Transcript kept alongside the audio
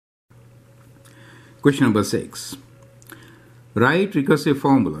Question number 6. Write recursive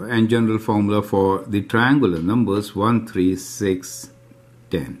formula and general formula for the triangular numbers 1, 3, 6,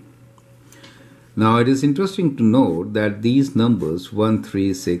 10. Now it is interesting to note that these numbers 1,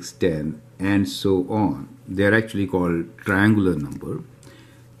 3, 6, 10 and so on, they are actually called triangular number,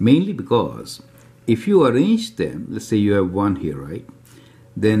 mainly because if you arrange them, let's say you have 1 here, right?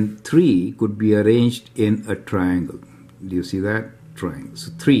 Then 3 could be arranged in a triangle. Do you see that? Triangle.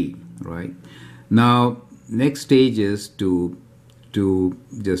 So 3, right? Now next stage is to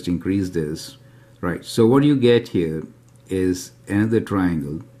just increase this, right? So what you get here is another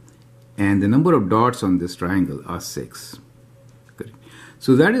triangle, and the number of dots on this triangle are 6. Correct.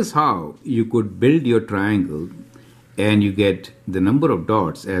 So that is how you could build your triangle, and you get the number of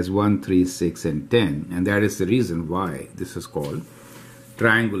dots as 1, 3, 6 and 10, and that is the reason why this is called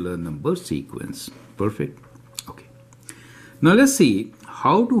triangular number sequence. Perfect. Okay. Now let's see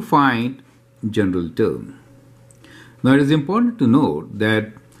how to find general term. Now it is important to note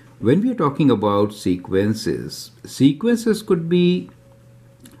that when we are talking about sequences, sequences could be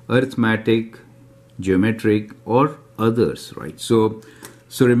arithmetic, geometric or others, right? So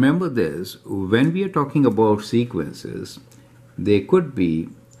remember this, when we are talking about sequences, they could be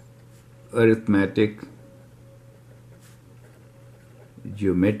arithmetic,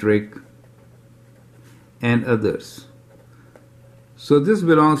 geometric and others. So this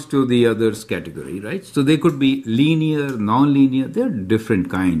belongs to the others category, right? So they could be linear, non-linear. There are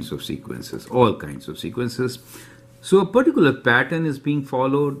different kinds of sequences, all kinds of sequences. So a particular pattern is being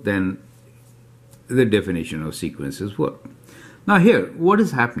followed, then the definition of sequences work. Now here, what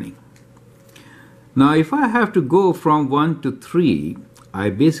is happening? Now if I have to go from 1 to 3, I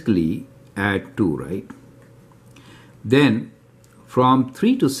basically add 2, right? Then from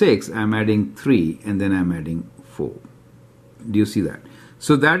 3 to 6, I'm adding 3 and then I'm adding 4. Do you see that?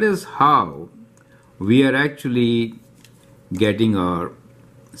 So that is how we are actually getting our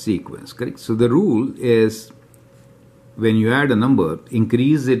sequence, correct? So the rule is when you add a number,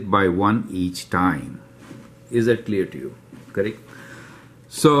 increase it by 1 each time. Is that clear to you? Correct?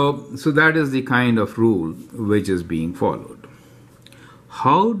 So that is the kind of rule which is being followed.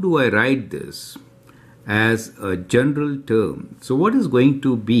 How do I write this as a general term? So what is going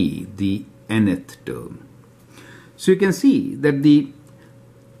to be the nth term? So you can see that the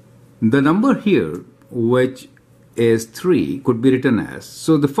number here, which is 3, could be written as,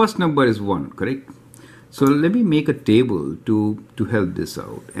 so the first number is 1, correct? So let me make a table to help this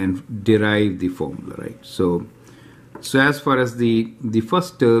out and derive the formula, right? So as far as the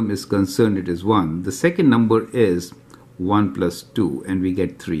first term is concerned, it is 1. The second number is 1 plus 2 and we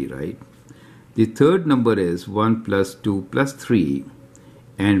get 3, right? The third number is 1 plus 2 plus 3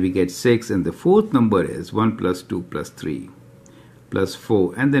 and we get 6, and the fourth number is 1 plus 2 plus 3 plus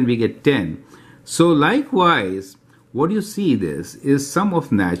 4 and then we get 10. So likewise, what you see this is sum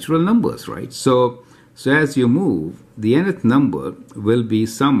of natural numbers, right? So as you move, the nth number will be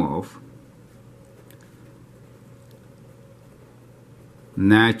sum of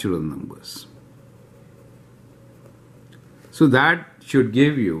natural numbers. So that should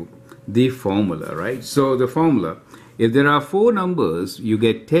give you the formula, right? So the formula, if there are 4 numbers, you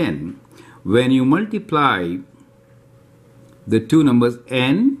get 10. When you multiply the two numbers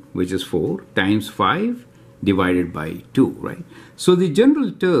n, which is 4, times 5 divided by 2, right? So the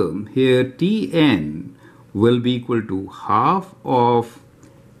general term here, Tn, will be equal to half of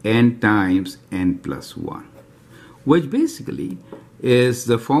n times n plus 1, which basically is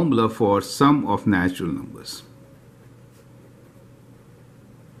the formula for sum of natural numbers.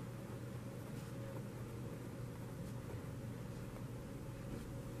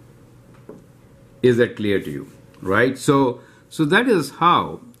 Is that clear to you? Right? So that is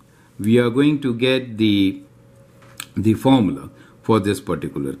how we are going to get the formula for this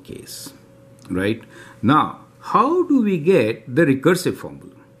particular case. Right? Now, how do we get the recursive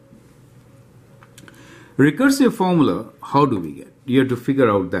formula? Recursive formula, how do we get? You have to figure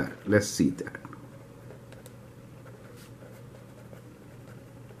out that. Let's see that.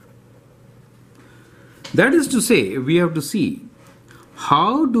 That is to say, we have to see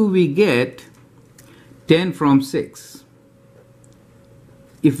how do we get 10 from 6.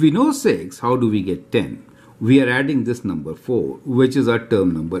 If we know 6, how do we get 10? We are adding this number 4, which is our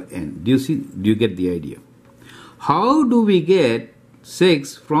term number n. Do you get the idea? How do we get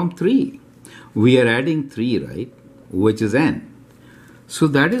 6 from 3? We are adding 3, right? Which is n. So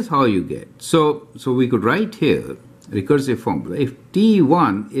that is how you get. So we could write here recursive formula. If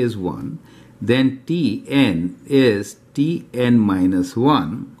t1 is 1, then tn is tn minus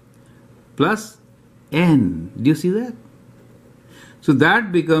 1 plus n. Do you see that? So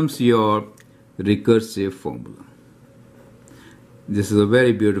that becomes your recursive formula? This is a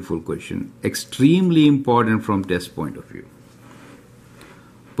very beautiful question, extremely important from test point of view.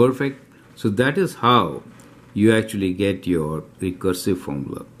 Perfect. So that is how you actually get your recursive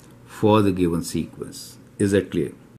formula for the given sequence. Is that clear?